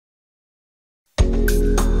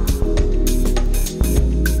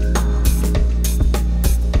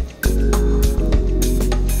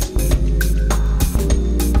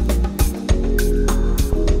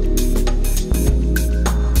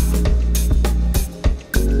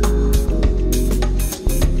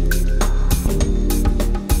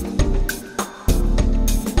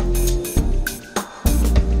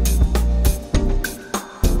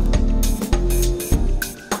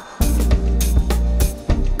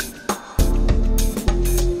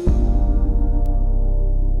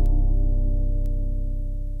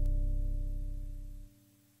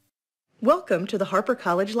Welcome to the Harper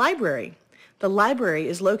College Library. The library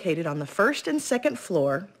is located on the first and second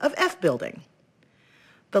floor of F Building.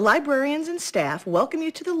 The librarians and staff welcome you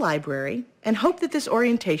to the library and hope that this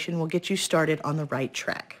orientation will get you started on the right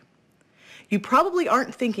track. You probably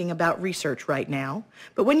aren't thinking about research right now,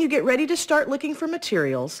 but when you get ready to start looking for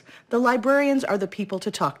materials, the librarians are the people to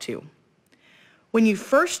talk to. When you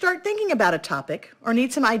first start thinking about a topic or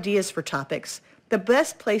need some ideas for topics, the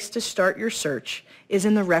best place to start your search is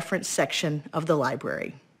in the reference section of the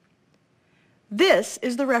library. This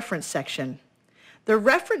is the reference section. The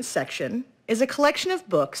reference section is a collection of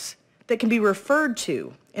books that can be referred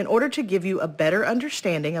to in order to give you a better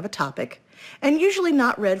understanding of a topic, and usually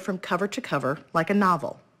not read from cover to cover like a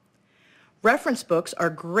novel. Reference books are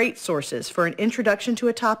great sources for an introduction to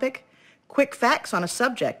a topic, quick facts on a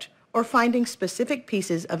subject, or finding specific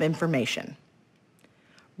pieces of information.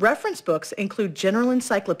 Reference books include general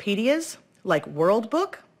encyclopedias like World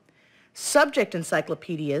Book, subject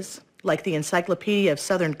encyclopedias like the Encyclopedia of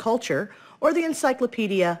Southern Culture or the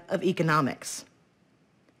Encyclopedia of Economics,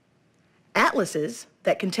 atlases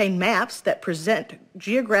that contain maps that present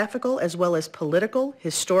geographical as well as political,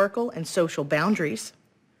 historical, and social boundaries,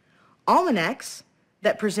 almanacs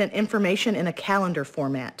that present information in a calendar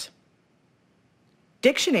format,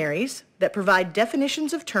 dictionaries that provide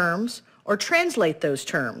definitions of terms or translate those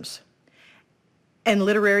terms, and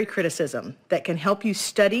literary criticism that can help you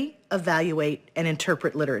study, evaluate, and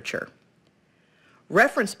interpret literature.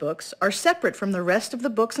 Reference books are separate from the rest of the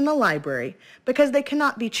books in the library because they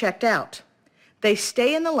cannot be checked out. They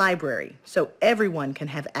stay in the library so everyone can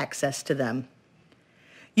have access to them.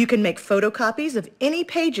 You can make photocopies of any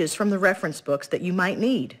pages from the reference books that you might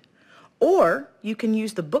need, or you can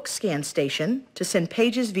use the book scan station to send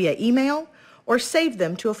pages via email or save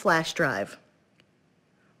them to a flash drive.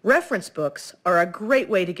 Reference books are a great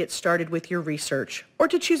way to get started with your research or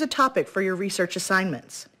to choose a topic for your research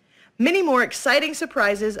assignments. Many more exciting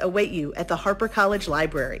surprises await you at the Harper College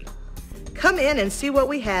Library. Come in and see what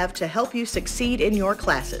we have to help you succeed in your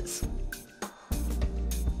classes.